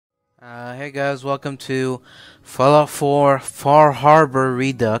Hey guys, welcome to Fallout 4 Far Harbor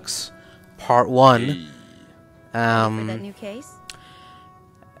Redux Part 1. Ready for that new case?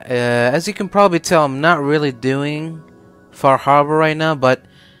 As you can probably tell, I'm not really doing Far Harbor right now, but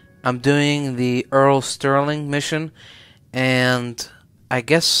I'm doing the Earl Sterling mission, and I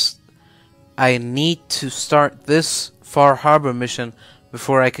guess I need to start this Far Harbor mission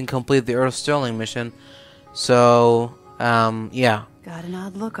before I can complete the Earl Sterling mission. So, yeah. Got an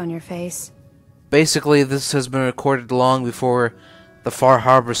odd look on your face. Basically, this has been recorded long before the Far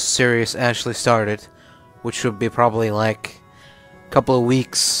Harbor series actually started, which would be probably like a couple of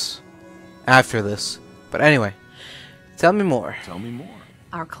weeks after this. But anyway, tell me more. Tell me more.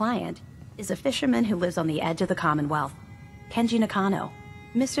 Our client is a fisherman who lives on the edge of the Commonwealth, Kenji Nakano.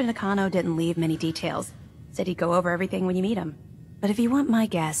 Mr. Nakano didn't leave many details. Said he'd go over everything when you meet him. But if you want my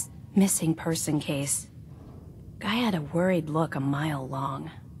guess, missing person case. Guy had a worried look a mile long.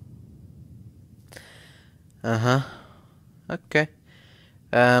 Uh-huh. Okay.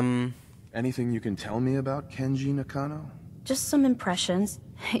 Anything you can tell me about Kenji Nakano? Just some impressions.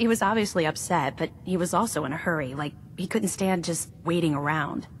 He was obviously upset, but he was also in a hurry, like he couldn't stand just waiting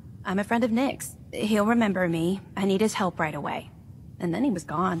around. I'm a friend of Nick's. He'll remember me. I need his help right away. And then he was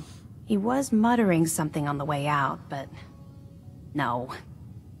gone. He was muttering something on the way out, but... no.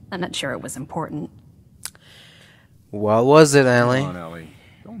 I'm not sure it was important. What was it, Ellie? Come on, Ellie.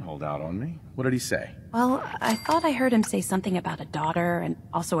 Don't hold out on me. What did he say? Well, I thought I heard him say something about a daughter and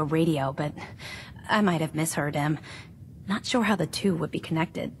also a radio, but I might have misheard him. Not sure how the two would be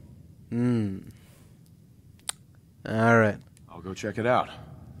connected. Alright. I'll go check it out.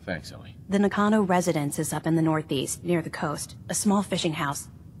 Thanks, Ellie. The Nakano residence is up in the northeast, near the coast. A small fishing house.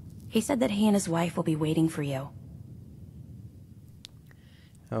 He said that he and his wife will be waiting for you.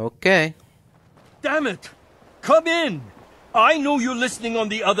 Okay. Damn it! Come in! I know you're listening on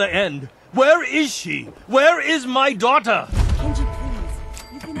the other end. Where is she? Where is my daughter? Kenji,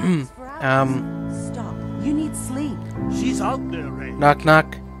 please. You've been at this for hours. Stop. You need sleep. She's out there, Ray. Knock,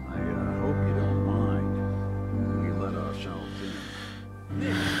 knock. I hope you don't mind. We let ourselves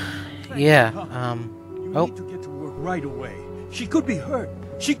in. Yeah, You oh. need to get to work right away. She could be hurt.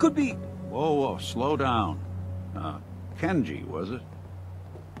 She could be... Whoa, slow down. Kenji, was it?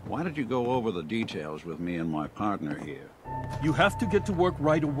 Why did you go over the details with me and my partner here? You have to get to work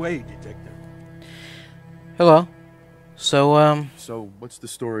right away, Detective. Hello. So, So, what's the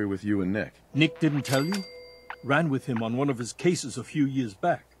story with you and Nick? Nick didn't tell you? Ran with him on one of his cases a few years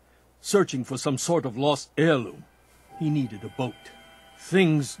back, searching for some sort of lost heirloom. He needed a boat.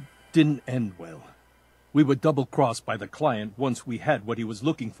 Things didn't end well. We were double-crossed by the client once we had what he was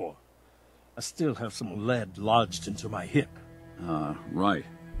looking for. I still have some lead lodged into my hip. Right.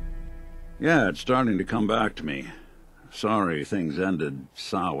 Yeah, it's starting to come back to me. Sorry things ended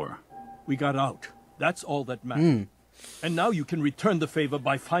sour. We got out. That's all that mattered. And now you can return the favor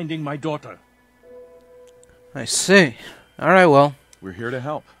by finding my daughter. I see. Alright, well. We're here to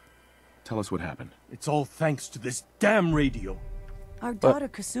help. Tell us what happened. It's all thanks to this damn radio. Our daughter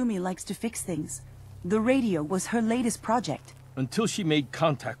Kasumi likes to fix things. The radio was her latest project. Until she made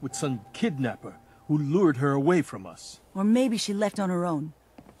contact with some kidnapper who lured her away from us. Or maybe she left on her own.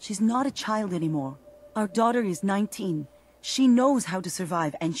 She's not a child anymore. Our daughter is 19. She knows how to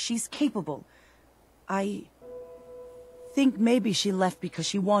survive, and she's capable. I think maybe she left because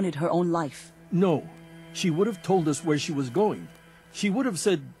she wanted her own life. No, she would have told us where she was going. She would have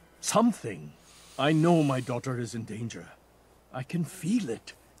said something. I know my daughter is in danger. I can feel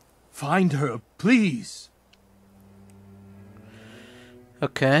it. Find her, please.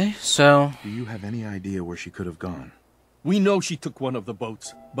 Okay, so... Do you have any idea where she could have gone? We know she took one of the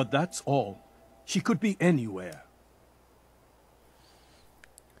boats, but that's all. She could be anywhere.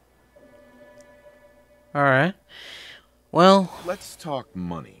 Alright. Well... Let's talk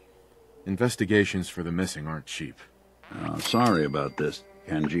money. Investigations for the missing aren't cheap. Sorry about this,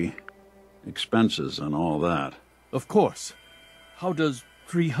 Kenji. Expenses and all that. Of course. How does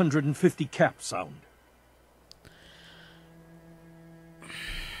 350 cap sound?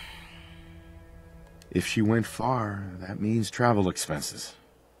 If she went far, that means travel expenses.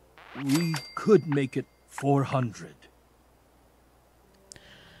 We could make it 400.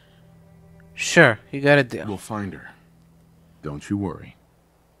 Sure, you got a deal. We'll find her. Don't you worry.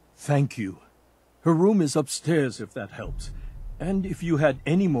 Thank you. Her room is upstairs if that helps. And if you had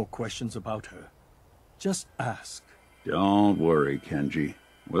any more questions about her, just ask. Don't worry, Kenji.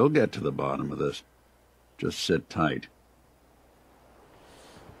 We'll get to the bottom of this. Just sit tight.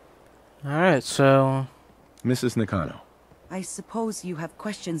 Alright, so... Mrs. Nakano. I suppose you have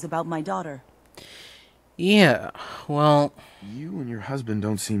questions about my daughter. Yeah, well... You and your husband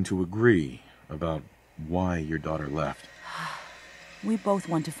don't seem to agree about why your daughter left. We both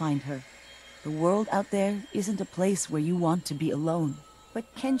want to find her. The world out there isn't a place where you want to be alone.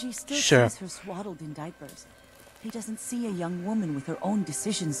 But Kenji still sees her swaddled in diapers. He doesn't see a young woman with her own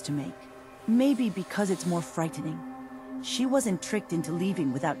decisions to make. Maybe because it's more frightening. She wasn't tricked into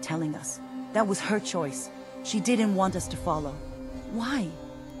leaving without telling us. That was her choice. She didn't want us to follow. Why?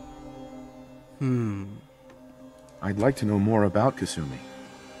 I'd like to know more about Kasumi.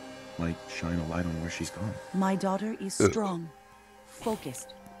 Like, shine a light on where she's gone. My daughter is strong,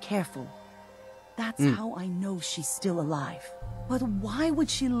 focused, careful. That's how I know she's still alive. But why would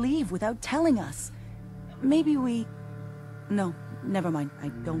she leave without telling us? Maybe we... No, never mind. I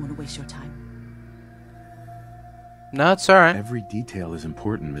don't want to waste your time. No, it's alright. Every detail is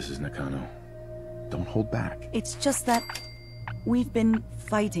important, Mrs. Nakano. Don't hold back. It's just that we've been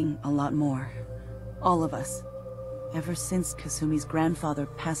fighting a lot more. All of us. Ever since Kasumi's grandfather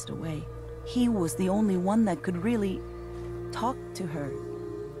passed away. He was the only one that could really talk to her.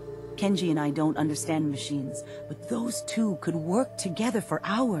 Kenji and I don't understand machines, but those two could work together for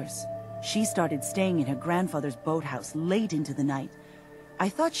hours. She started staying in her grandfather's boathouse late into the night. I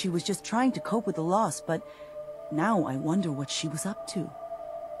thought she was just trying to cope with the loss, but now I wonder what she was up to.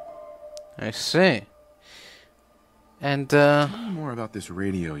 I see. And, Tell me more about this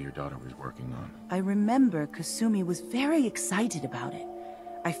radio your daughter was working on. I remember Kasumi was very excited about it.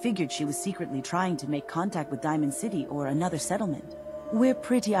 I figured she was secretly trying to make contact with Diamond City or another settlement. We're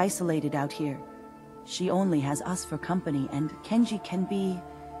pretty isolated out here. She only has us for company, and Kenji can be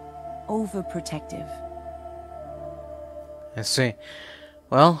overprotective. I see.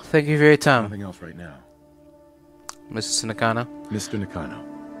 Well, thank you for your time, Nothing else right now. Mrs. Nakano. Mr. Nakano.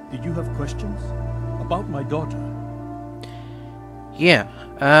 Did you have questions? About my daughter? Yeah,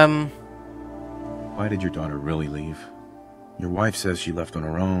 Why did your daughter really leave? Your wife says she left on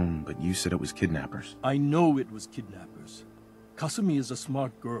her own, but you said it was kidnappers. I know it was kidnappers. Kasumi is a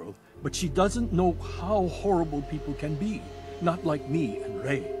smart girl, but she doesn't know how horrible people can be. Not like me and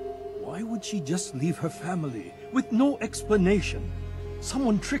Ray. Why would she just leave her family with no explanation?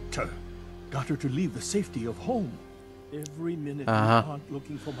 Someone tricked her. Got her to leave the safety of home. Every minute we aren't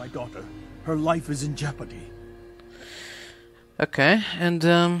looking for my daughter, her life is in jeopardy. okay,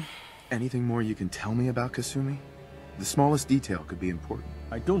 and, Anything more you can tell me about Kasumi? The smallest detail could be important.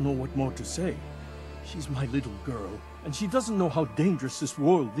 I don't know what more to say. She's my little girl, and she doesn't know how dangerous this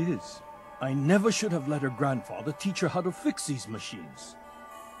world is. I never should have let her grandfather teach her how to fix these machines.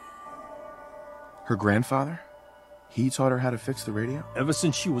 Her grandfather? He taught her how to fix the radio? Ever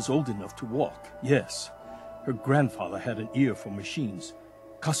since she was old enough to walk, yes. Her grandfather had an ear for machines.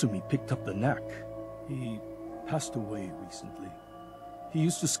 Kasumi picked up the knack. He passed away recently. He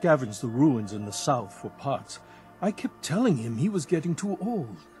used to scavenge the ruins in the south for parts. I kept telling him he was getting too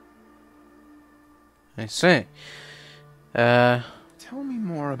old. I see. Tell me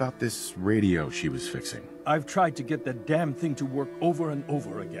more about this radio she was fixing. I've tried to get that damn thing to work over and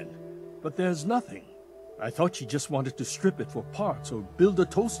over again, but there's nothing. I thought she just wanted to strip it for parts or build a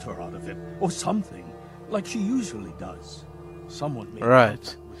toaster out of it, or something, like she usually does. Someone made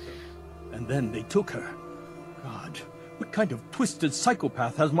contact with her, and then they took her. God, what kind of twisted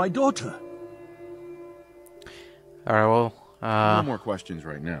psychopath has my daughter? Alright, well, No more questions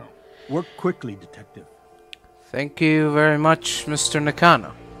right now. Work quickly, detective. thank you very much, Mr.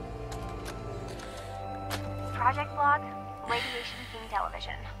 Nakano. Project log, radiation king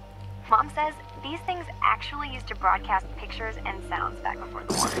television. Mom says these things actually used to broadcast pictures and sounds back before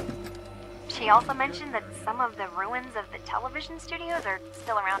the war. She also mentioned that some of the ruins of the television studios are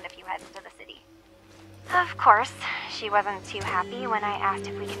still around if you head into the city. Of course, she wasn't too happy when I asked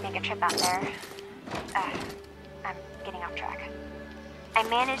if we could make a trip out there. I'm getting off track. I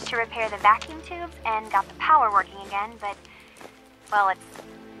managed to repair the vacuum tubes and got the power working again, but, well, it's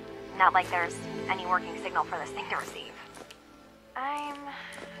not like there's any working signal for this thing to receive. I'm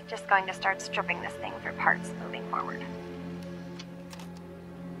just going to start stripping this thing for parts moving forward.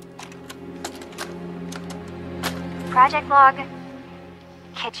 Project log,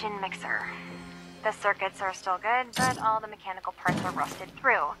 kitchen mixer. The circuits are still good, but all the mechanical parts are rusted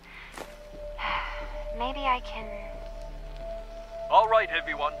through. Maybe I can... All right,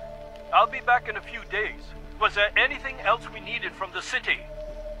 everyone. I'll be back in a few days. Was there anything else we needed from the city?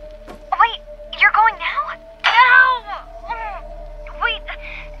 Wait, you're going now? No! Wait,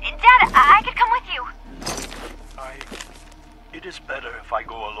 Dad, I could come with you. It is better if I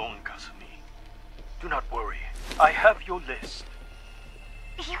go alone, Kasumi. Do not worry. I have your list.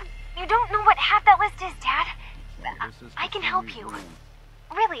 You don't know what half that list is, Dad. I can help you.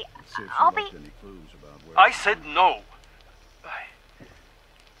 Really, See if she I'll left be... any clues about where I said no.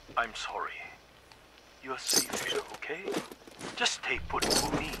 I'm sorry. You're safe here, okay? Just stay put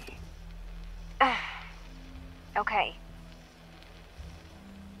for me. Okay.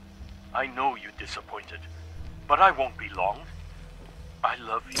 I know you're disappointed, but I won't be long. I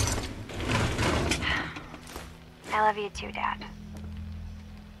love you. I love you too, Dad.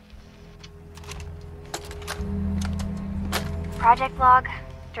 Project log,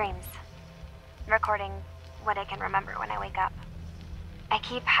 dreams. Recording what I can remember when I wake up. I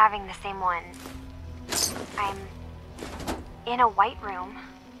keep having the same one. I'm in a white room.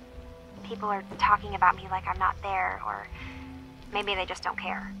 People are talking about me like I'm not there, or maybe they just don't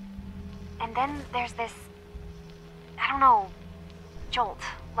care. And then there's this, I don't know, jolt,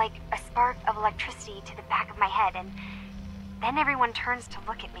 like a spark of electricity to the back of my head, and then everyone turns to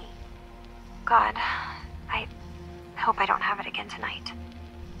look at me. God, I hope I don't have it again tonight.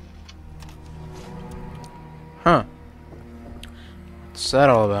 Huh. What's that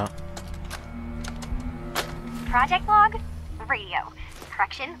all about? Project log? Radio.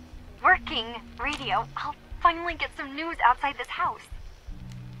 Correction, working radio. I'll finally get some news outside this house.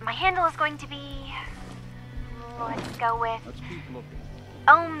 My handle is going to be... let's go with... Let's keep looking.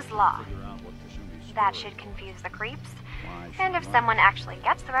 Ohm's Law. Figure out what Kasumi's That story should confuse the creeps. Why And she if lied. someone actually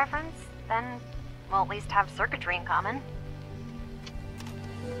gets the reference, then we'll at least have circuitry in common.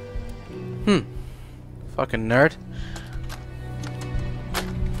 Fucking nerd.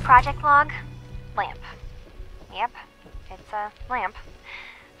 Project log, lamp. Yep, it's a lamp.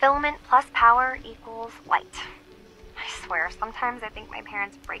 Filament plus power equals light. I swear, sometimes I think my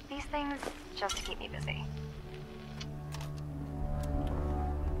parents break these things just to keep me busy.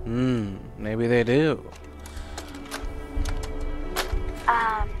 Maybe they do.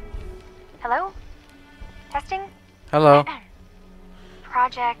 Hello? Testing? Hello.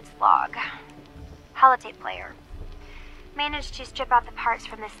 Project log. Holotape player. Managed to strip out the parts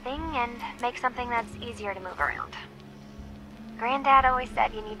from this thing and make something that's easier to move around. Granddad always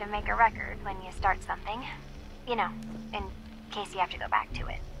said you need to make a record when you start something. You know, in case you have to go back to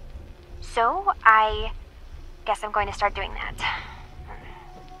it. So, I guess I'm going to start doing that.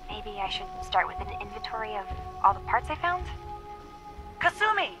 Maybe I should start with an inventory of all the parts I found?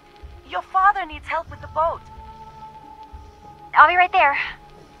 Kasumi! Your father needs help with the boat. I'll be right there.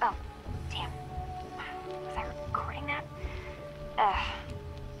 Oh, damn. Was I recording that?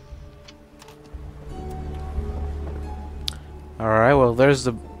 Alright, well, there's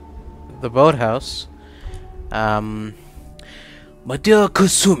the boathouse. My dear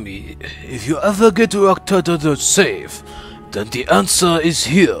Kasumi, if you ever get locked out of the safe, then the answer is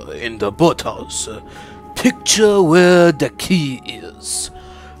here in the boathouse. Picture where the key is.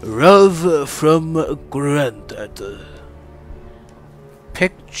 Love from Granddad.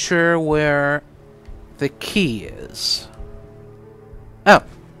 Picture where the key is. Oh.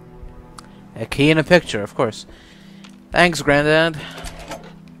 A key and a picture, of course. Thanks, Granddad.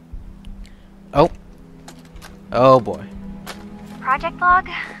 Oh. Oh, boy. Project log?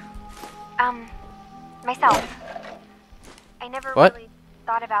 Myself. I never What? really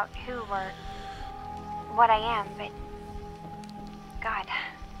thought about who or what I am, but... God.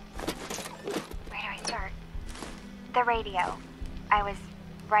 Where do I start? The radio. I was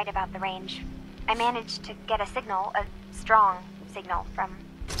right about the range. I managed to get a signal, a strong signal, from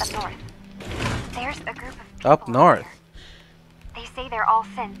up north. There's a group of people Up north? there. They say they're all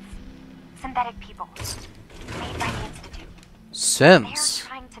synths. Synthetic people. Made by the Institute. They're Sims.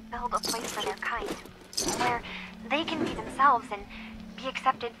 trying to build a place for their kind, where they can be themselves and be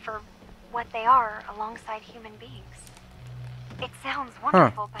accepted for what they are alongside human beings. It sounds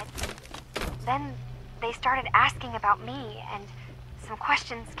wonderful, but then they started asking about me, and some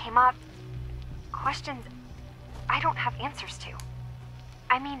questions came up. Questions I don't have answers to.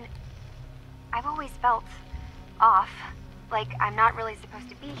 I mean, I've always felt off, like I'm not really supposed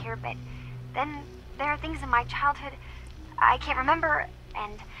to be here, but then there are things in my childhood I can't remember,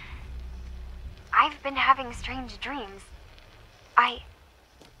 and I've been having strange dreams.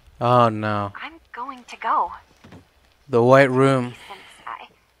 Oh, no. I'm going to go. The white room. Since I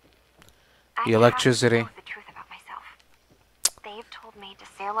The electricity. have to know the truth about myself. They've told me to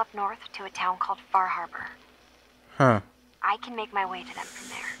sail up north to a town called Far Harbor. Huh. I can make my way to them from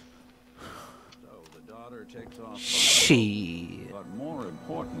there. So the daughter takes off. She. But more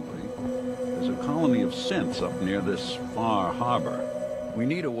importantly, there's a colony of synths up near this Far Harbor. We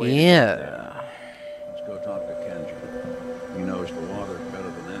need a way to get there. Yeah. Let's go talk to Kenji. He knows the water better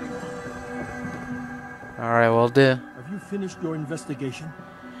than anyone. Alright, we'll do. Have you finished your investigation?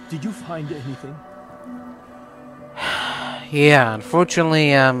 Did you find anything? Yeah,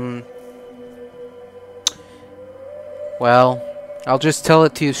 unfortunately, well, I'll just tell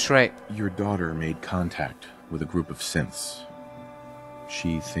it to you straight. Your daughter made contact with a group of synths.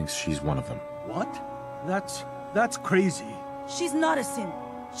 She thinks she's one of them. What? That's crazy. She's not a synth.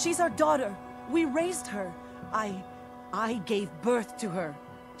 She's our daughter. We raised her. I gave birth to her.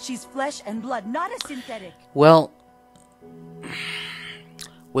 She's flesh and blood, not a synthetic. Well,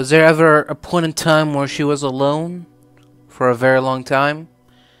 was there ever a point in time where she was alone for a very long time?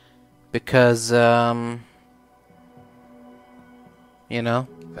 Because, you know?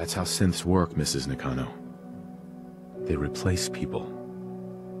 That's how synths work, Mrs. Nakano. They replace people.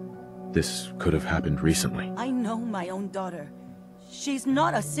 This could have happened recently. I know my own daughter. She's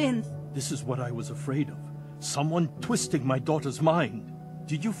not a synth. This is what I was afraid of. Someone twisting my daughter's mind.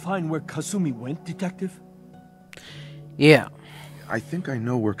 Did you find where Kasumi went, Detective? Yeah. I think I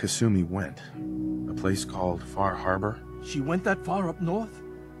know where Kasumi went. A place called Far Harbor. She went that far up north?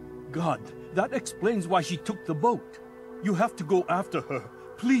 God, that explains why she took the boat. You have to go after her.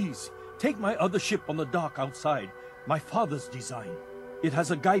 Please, take my other ship on the dock outside. My father's design. It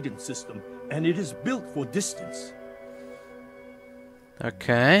has a guidance system, and it is built for distance.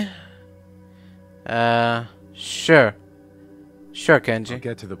 Okay. Sure. Sure, Kenji. I'll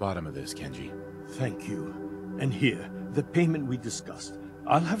get to the bottom of this, Kenji. Thank you. And here, the payment we discussed.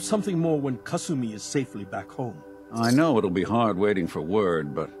 I'll have something more when Kasumi is safely back home. I know it'll be hard waiting for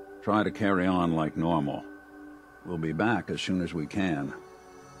word, but try to carry on like normal. We'll be back as soon as we can.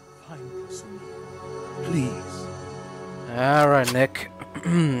 Find Kasumi. Please. Alright, Nick.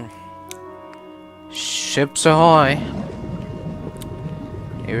 Ships ahoy.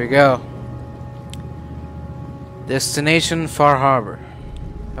 Here we go. Destination Far Harbor.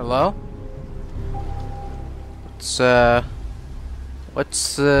 Hello?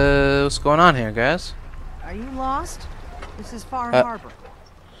 What's going on here, guys? Are you lost? This is Far Harbor.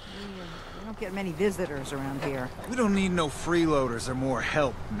 We don't get many visitors around here. We don't need no freeloaders or more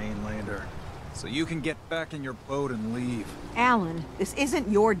help, mainlander. So you can get back in your boat and leave. Alan, this isn't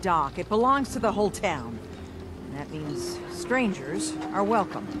your dock. It belongs to the whole town. And that means strangers are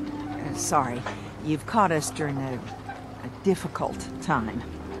welcome. Sorry, you've caught us during a difficult time.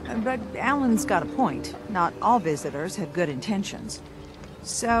 But Alan's got a point. Not all visitors have good intentions.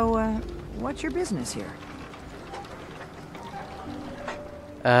 So, what's your business here?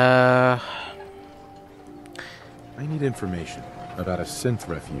 I need information about a synth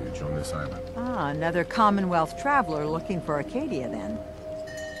refuge on this island. Ah, another Commonwealth traveler looking for Acadia, then.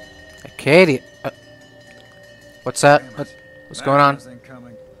 Acadia? What's that? What's going on?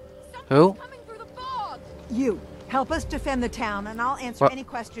 Who? You. Help us defend the town, and I'll answer any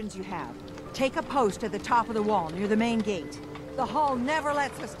questions you have. Take a post at the top of the wall, near the main gate. The hull never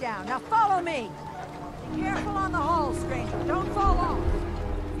lets us down. Now follow me! Be careful on the hull, stranger. Don't fall off.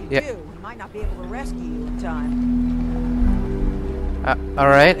 If you do, we might not be able to rescue you in time.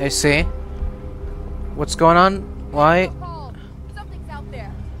 Alright, I see. What's going on? Why? Something's out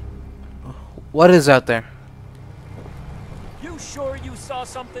there. What is out there? You sure you saw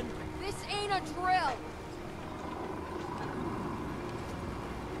something? This ain't a drill.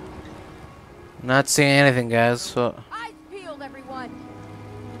 Not seeing anything, guys. So. Eyes peeled, everyone.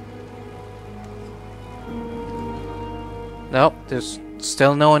 Nope, there's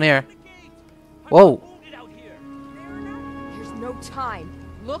still no one here. Whoa! There's no time.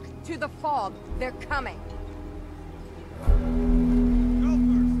 Look to the fog. They're coming.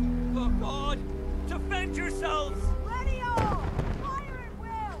 Oh God! Defend yourselves! Ready all! Fire at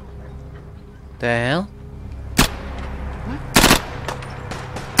will! The hell?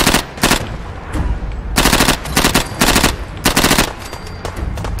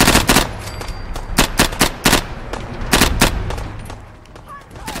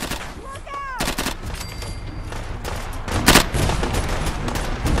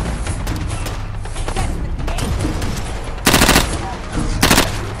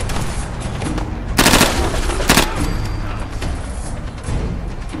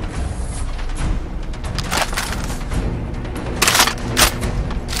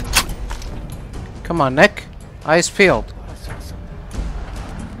 Come on, Nick. Eyes peeled.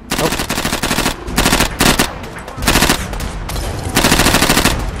 Oh.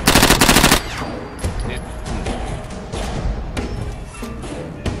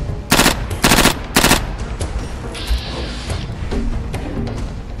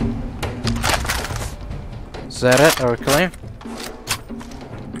 Is that it? Are we clear?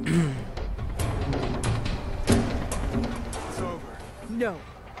 It's over. No.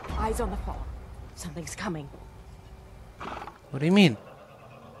 Eyes on the fog. Something's coming. What do you mean?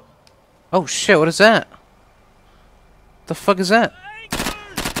 Oh shit, what is that? The fuck is that?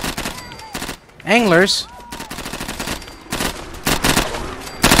 Anglers?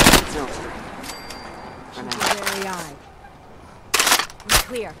 Very eye. We're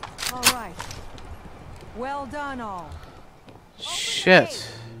clear. All right. Well done, all. Shit.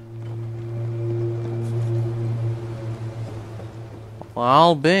 Well,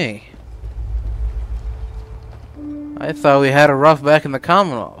 I'll be. I thought we had a rough back in the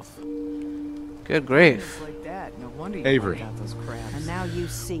Commonwealth. Good grief. Like that, no wonder you Avery. got those crabs. And now you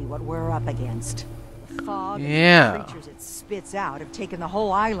see what we're up against. The fog Yeah. and the creatures it spits out have taken the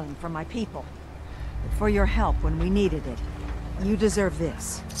whole island from my people. But for your help when we needed it, you deserve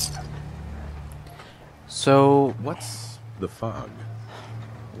this. So, What's the fog?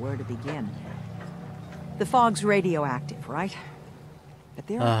 Where to begin? The fog's radioactive, right? But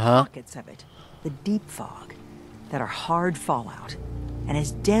there are Uh-huh. pockets of it, the deep fog, that are hard fallout. And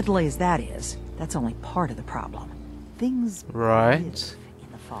as deadly as that is, that's only part of the problem. Things Right. live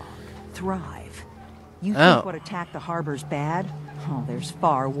in the fog, thrive. You Oh. think what attacked the harbor's bad? Oh, there's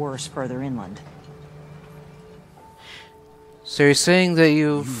far worse further inland. so you're saying that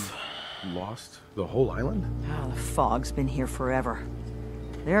you've... Lost the whole island? Oh, the fog's been here forever.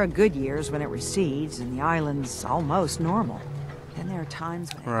 There are good years when it recedes and the island's almost normal. Then there are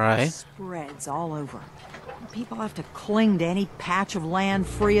times when Right. it spreads all over. People have to cling to any patch of land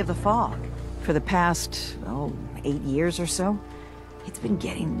free of the fog. For the past, 8 years or so, it's been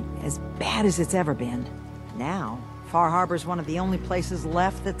getting as bad as it's ever been. Now, Far Harbor's one of the only places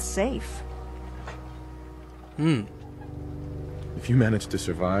left that's safe. If you managed to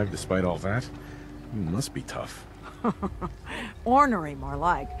survive despite all that, you must be tough. Ornery, more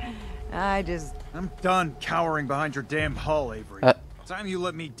like. I'm done cowering behind your damn hull, Avery. Time you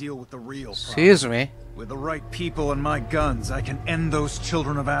let me deal with the real problem. Excuse me. With the right people and my guns, I can end those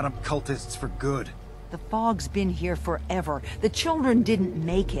Children of Adam cultists for good. The fog's been here forever. The children didn't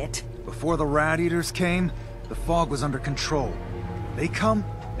make it. Before the Rat Eaters came, the fog was under control. They come,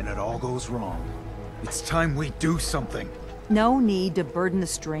 and it all goes wrong. It's time we do something. No need to burden the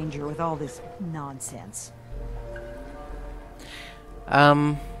stranger with all this nonsense.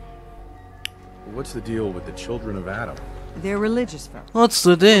 What's the deal with the Children of Adam? They're religious folk. What's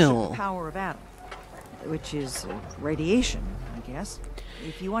the Worship deal? the power of Adam, which is radiation, I guess.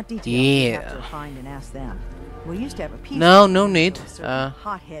 If you want details, you Yeah. have to find and ask them. We used to have a peace. No, no need. A certain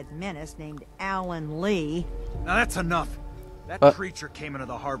hothead menace named Alan Lee. Now that's enough. That What? creature came into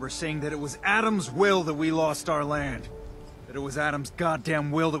the harbor saying that it was Adam's will that we lost our land. That it was Adam's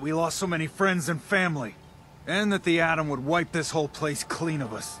goddamn will that we lost so many friends and family. And that the Atom would wipe this whole place clean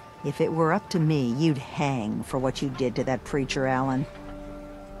of us. If it were up to me, you'd hang for what you did to that preacher, Alan.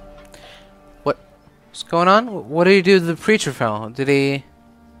 What's going on? What did he do to the preacher fellow? Did he...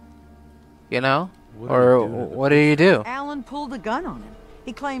 You know? Or what did he do? Alan pulled a gun on him.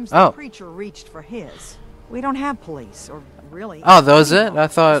 He claims Oh. the preacher reached for his. We don't have police, or really... Oh, that was it? I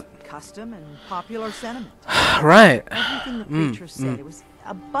thought... Just custom and popular sentiment. Right. Everything the preacher said, it was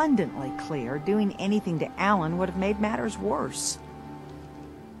abundantly clear doing anything to Alan would have made matters worse.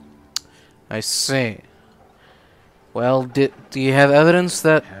 I see. Well, do you have evidence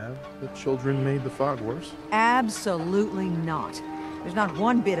that... Have the children made the fog worse? Absolutely not. There's not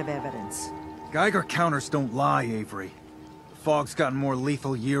one bit of evidence. Geiger counters don't lie, Avery. The fog's gotten more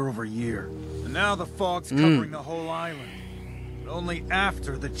lethal year over year. And now the fog's covering the whole island. But only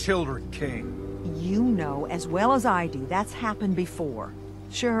after the children came. You know as well as I do that's happened before.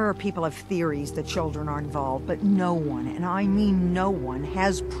 Sure, people have theories the children are involved, but no one, and I mean no one,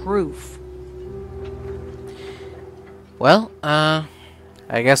 has proof. Well, I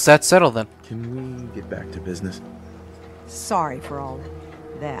guess that's settled then. Can we get back to business? Sorry for all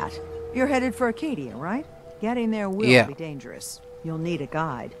that. You're headed for Acadia, right? Getting there will be dangerous. You'll need a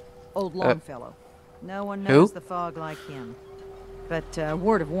guide. Old Longfellow. No one knows who? the fog like him. But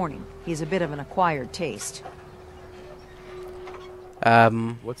word of warning, he's a bit of an acquired taste.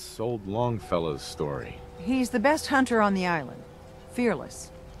 What's old Longfellow's story? He's the best hunter on the island.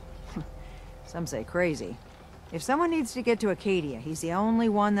 Fearless. Some say crazy. If someone needs to get to Acadia, he's the only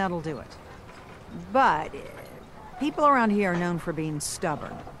one that'll do it. But people around here are known for being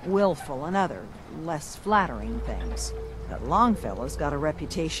stubborn, willful, and other less flattering things. But Longfellow's got a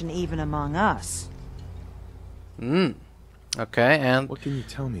reputation even among us. Okay, and... What can you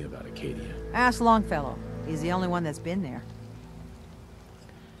tell me about Acadia? Ask Longfellow. He's the only one that's been there.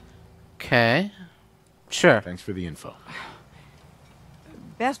 Okay. Sure. Thanks for the info.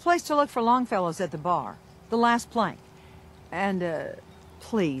 Best place to look for Longfellow's at the bar. The last plank. And,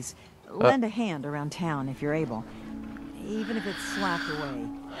 please, lend a hand around town if you're able. even if it's slapped away.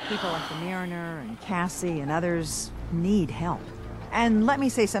 People like the Mariner and Cassie and others need help. And let me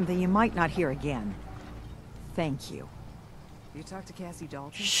say something you might not hear again. Thank you. You talked to Cassie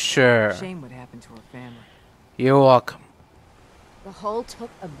Dalton? Sure. Shame what happened to her family. You're welcome. The hull took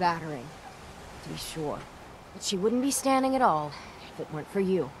a battering, to be sure. But she wouldn't be standing at all if it weren't for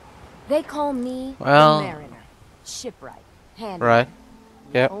you. They call me the Mariner. Shipwright. Handyman. Right.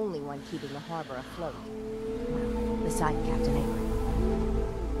 Yep. The only one keeping the harbor afloat. Beside Captain Avery.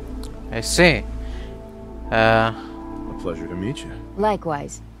 I see. A pleasure to meet you.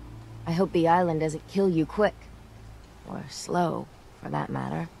 Likewise. I hope the island doesn't kill you quick. Or slow, for that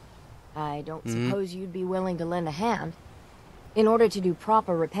matter. I don't suppose you'd be willing to lend a hand. In order to do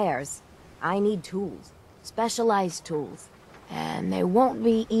proper repairs, I need tools. Specialized tools. And they won't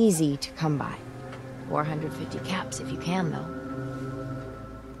be easy to come by. 450 caps if you can, though.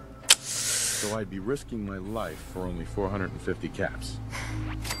 So I'd be risking my life for only 450 caps.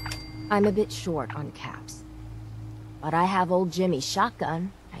 I'm a bit short on caps. But I have old Jimmy's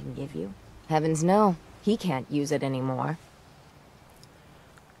shotgun I can give you. Heavens no, he can't use it anymore.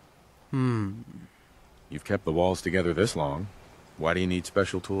 You've kept the walls together this long. Why do you need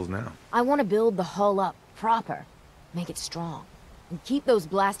special tools now? I want to build the hull up proper. Make it strong. And keep those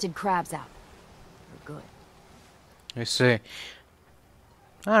blasted crabs out. For good. I see.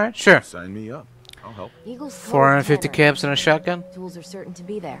 Alright, sure. Sign me up. I'll help. Eagle's Cove 450 Tavern. caps and a shotgun? Tools are certain to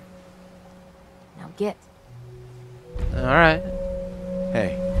be there. Now get. Alright.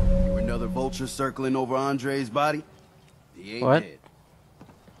 Hey. You another vulture circling over Andre's body? He ain't What? dead.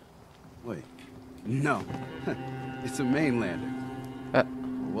 Wait. No. It's a mainlander.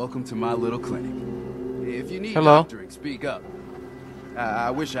 Welcome to my little clinic. If you need doctoring, speak up.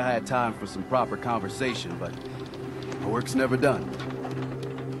 I wish I had time for some proper conversation, but my work's never done.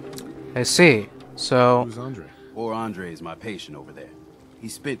 I see. So... Who's Andre? Poor Andre's my patient over there. He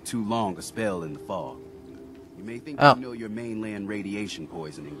spent too long a spell in the fog. You may think you know your mainland radiation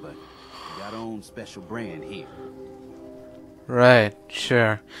poisoning, but we got our own special brand here. Right,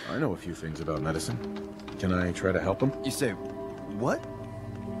 sure. I know a few things about medicine. Can I try to help him? You say, what?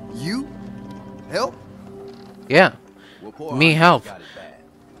 You? Help? Yeah. Well, poor Me Andre help. got it bad.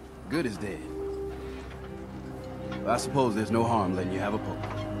 Good as dead. I suppose there's no harm letting you have a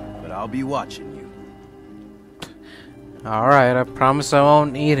poke, but I'll be watching you. Alright, I promise I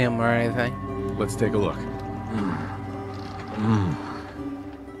won't eat him or anything. Let's take a look.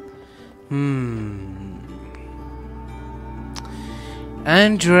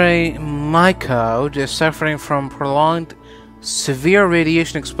 Andre Mycode is suffering from prolonged severe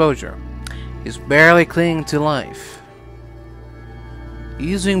radiation exposure. He's barely clinging to life.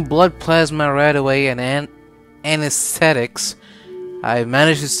 Using blood plasma right away and anesthetics, I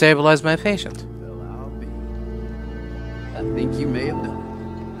managed to stabilize my patient. Well, I'll be. I think you may have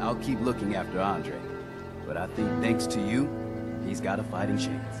done it. I'll keep looking after Andre. But I think thanks to you, he's got a fighting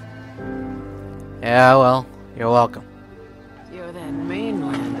chance. Yeah, well, you're welcome. You're that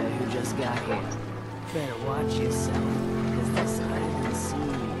mainlander who just got here. Better watch yourself, because this island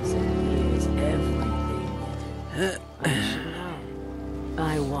sees and hears everything. I should know.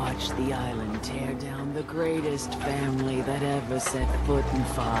 I watched the island tear down the greatest family that ever set foot in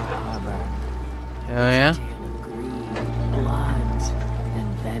Far Harbor. Oh, yeah? A tale of greed, blood, and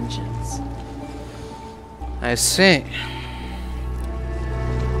vengeance. I see.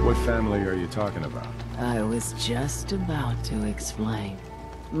 What family are you talking about? I was just about to explain.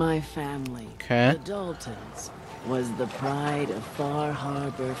 My family, the Daltons, was the pride of Far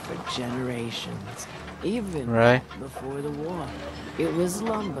Harbor for generations. Even before the war. It was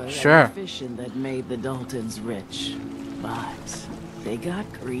lumber and fishing that made the Daltons rich. But they got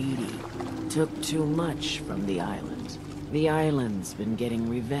greedy. Took too much from the island. The island's been getting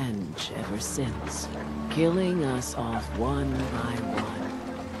revenge ever since. Killing us off one by one.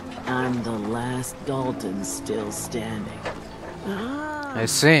 I'm the last Dalton still standing. I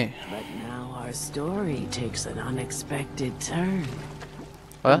see. But now our story takes an unexpected turn.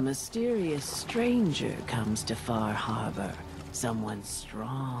 What? A mysterious stranger comes to Far Harbor. Someone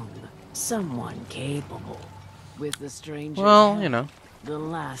strong. Someone capable. With the stranger, well, you know. The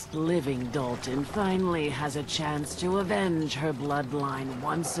last living Dalton finally has a chance to avenge her bloodline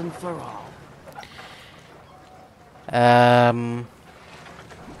once and for all.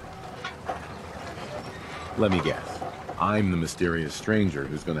 Let me guess. I'm the mysterious stranger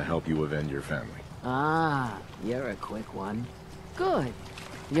who's going to help you avenge your family. Ah, you're a quick one. Good.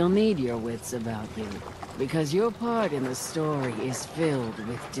 You'll need your wits about you, because your part in the story is filled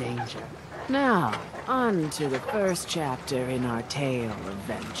with danger. Now, on to the first chapter in our tale of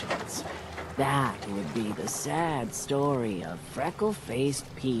vengeance. That would be the sad story of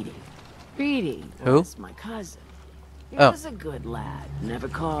freckle-faced Petey. Petey was my cousin. He was a good lad, never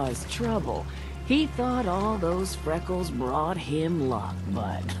caused trouble. He thought all those freckles brought him luck,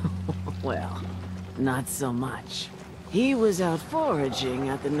 but, well, not so much. He was out foraging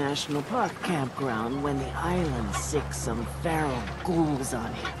at the National Park campground when the island sicked some feral ghouls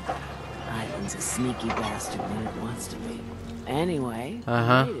on him. Island's a sneaky bastard when it wants to be. Anyway, he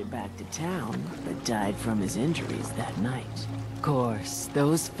made it back to town, but died from his injuries that night. Of course,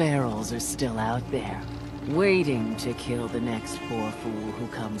 those ferals are still out there, waiting to kill the next poor fool who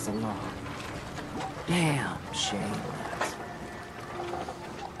comes along. Damn shame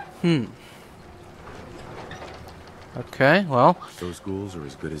that. Okay, well. Those ghouls are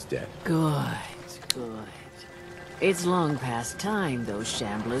as good as dead. Good. It's long past time those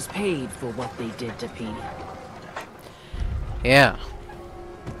shamblers paid for what they did to Petey. Yeah.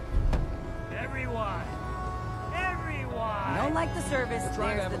 Everyone! Don't like the service. We're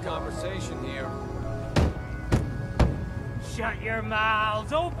trying to have a conversation here. Shut your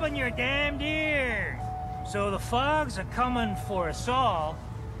mouths, open your damned ears! So the fogs are coming for us all,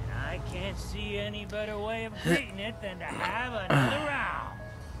 and I can't see any better way of greeting it than to have another round.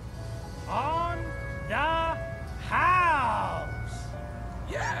 On the house!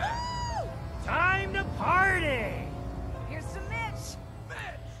 Yeah! Time to party! Here's some Mitch!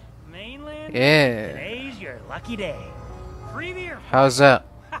 Mainland? Yeah. Today's your lucky day. Free beer. How's that?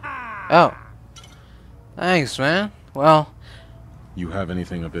 Oh. Thanks, man. Well. You have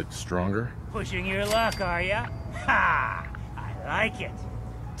anything a bit stronger? Pushing your luck, are ya? Ha! I like it.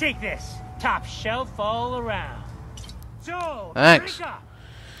 Take this. Top shelf all around. So, thanks. drink up.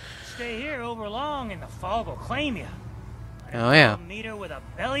 Stay here over long and the fog will claim you. Oh, yeah. Meet her with a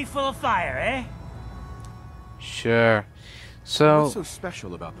belly full of fire, eh? Sure. So. What's so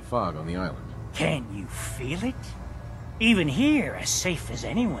special about the fog on the island? Can you feel it? Even here, as safe as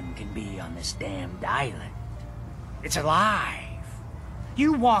anyone can be on this damned island. It's alive.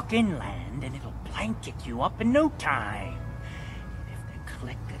 You walk inland and it'll blanket you up in no time. And if the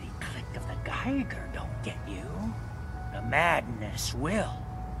clickety-click of the Geiger don't get you, the madness will.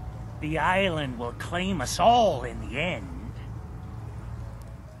 The island will claim us all in the end.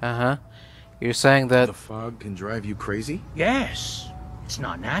 You're saying that the fog can drive you crazy? Yes. It's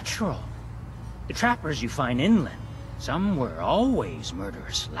not natural. The trappers you find inland, some were always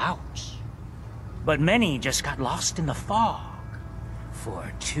murderous louts. But many just got lost in the fog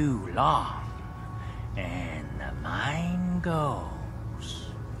for too long. And the mind goes.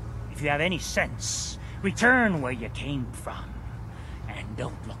 If you have any sense, return where you came from. And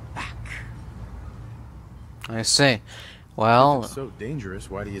don't look back. I see. Well, if it's so dangerous,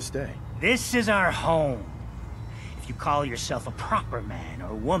 why do you stay? This is our home. If you call yourself a proper man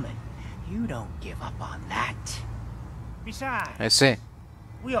or woman, you don't give up on that. Besides, I see.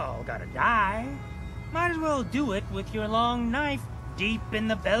 We all gotta die. Might as well do it with your long knife deep in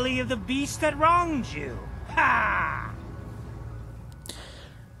the belly of the beast that wronged you. Ha!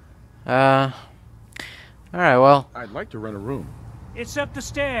 Alright, well. I'd like to rent a room. It's up the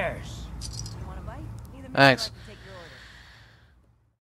stairs. Thanks.